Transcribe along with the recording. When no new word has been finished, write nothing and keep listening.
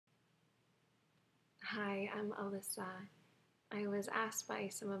Hi, I'm Alyssa. I was asked by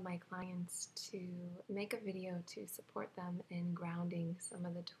some of my clients to make a video to support them in grounding some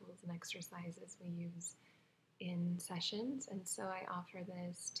of the tools and exercises we use in sessions. And so I offer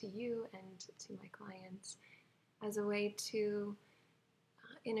this to you and to my clients as a way to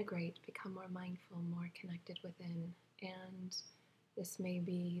integrate, become more mindful, more connected within. And this may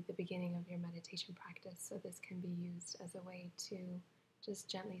be the beginning of your meditation practice, so this can be used as a way to just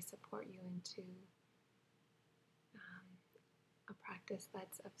gently support you into a practice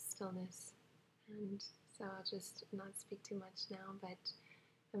that's of stillness. And so I'll just not speak too much now, but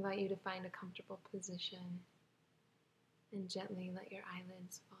invite you to find a comfortable position and gently let your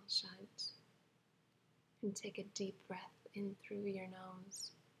eyelids fall shut. And take a deep breath in through your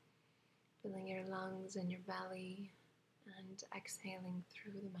nose, filling your lungs and your belly, and exhaling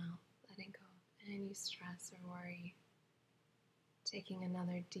through the mouth, letting go of any stress or worry. Taking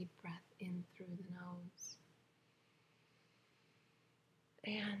another deep breath in through the nose,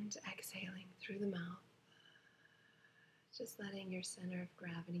 and exhaling through the mouth, just letting your center of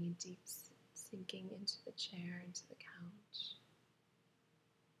gravity deep sinking into the chair, into the couch.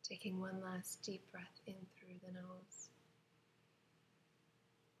 Taking one last deep breath in through the nose,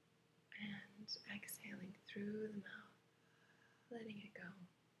 and exhaling through the mouth, letting it go.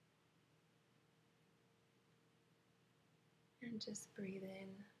 And just breathe in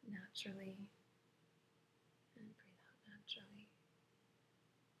naturally and breathe out naturally.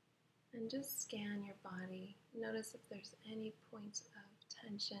 And just scan your body. Notice if there's any points of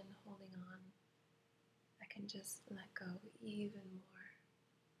tension holding on that can just let go even more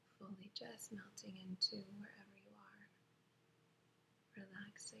fully, just melting into wherever you are,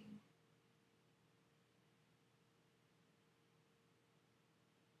 relaxing.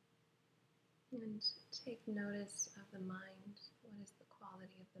 And take notice of the mind. What is the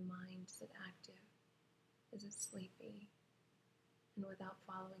quality of the mind? Is it active? Is it sleepy? And without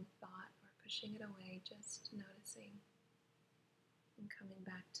following thought or pushing it away, just noticing and coming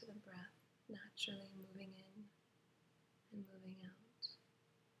back to the breath, naturally moving in and moving out.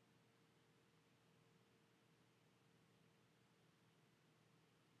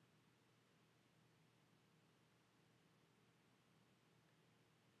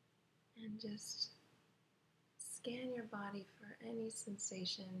 And just scan your body for any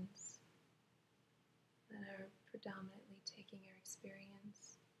sensations that are predominantly taking your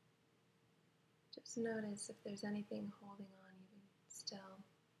experience. Just notice if there's anything holding on even still.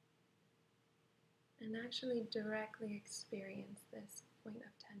 And actually directly experience this point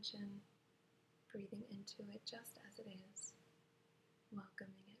of tension, breathing into it just as it is,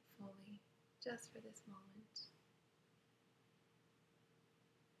 welcoming it fully, just for this moment,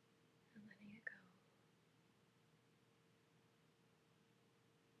 and letting it go.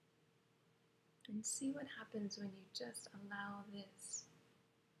 And see what happens when you just allow this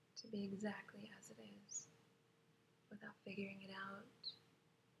to be exactly as it is, without figuring it out,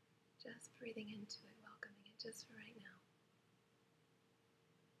 just breathing into it, welcoming it just for right now.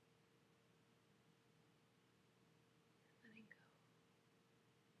 Letting go.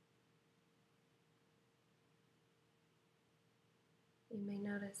 You may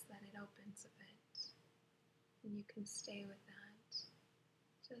notice that it opens a bit, and you can stay with that.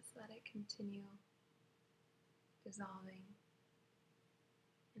 Just let it continue dissolving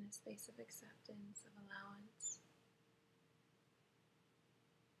in a space of acceptance, of allowance.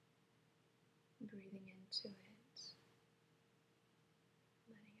 Breathing into it,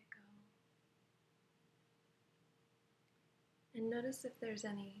 letting it go. And notice if there's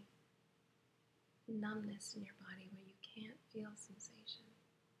any numbness in your body where you can't feel sensation.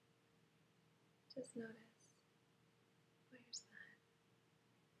 Just notice. Where's that?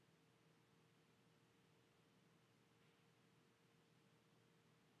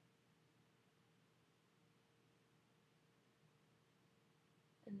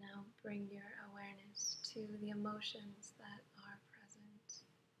 And now bring your awareness to the emotions that are present.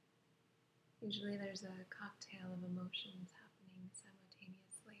 Usually there's a cocktail of emotions happening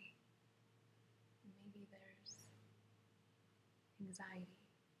simultaneously. Maybe there's anxiety,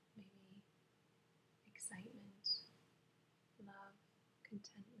 maybe excitement, love,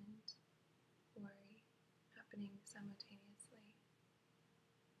 contentment, worry happening simultaneously.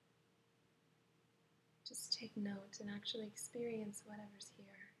 Just take note and actually experience whatever's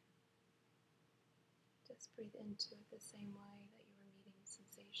here. Just breathe into it the same way that you were meeting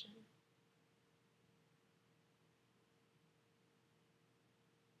sensation.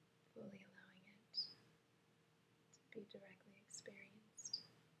 Fully allowing it to be directly experienced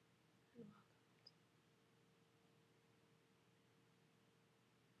and welcomed.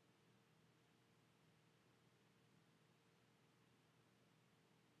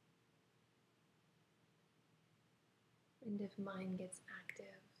 And if mind gets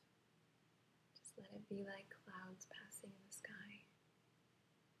active, just let it be like clouds passing in the sky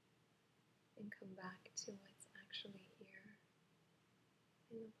and come back to what's actually here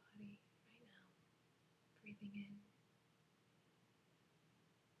in the body right now. Breathing in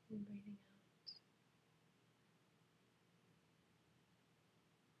and breathing out.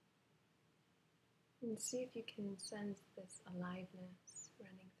 And see if you can sense this aliveness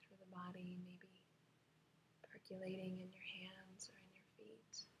running through the body, maybe percolating in your hands or in your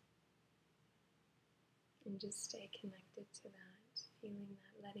feet. And just stay connected to that, feeling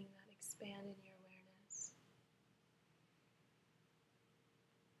that, letting that expand in your awareness.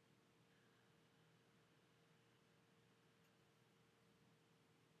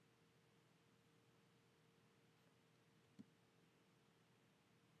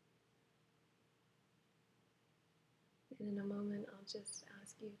 And in a moment, I'll just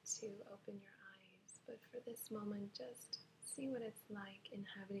ask you to open your eyes. But for this moment, just see what it's like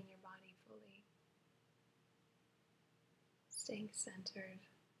inhabiting your body fully. Staying centered,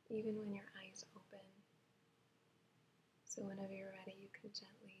 even when your eyes open. So whenever you're ready, you can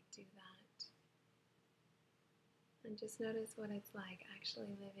gently do that. And just notice what it's like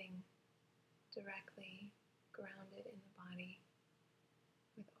actually living directly grounded in the body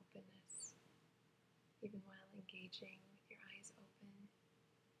with openness, even while engaging with your eyes open.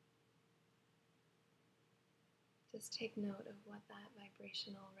 Just take note of what that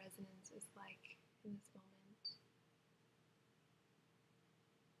vibrational resonance is like in this moment.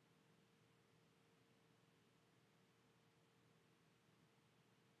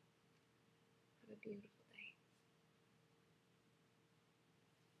 Have a beautiful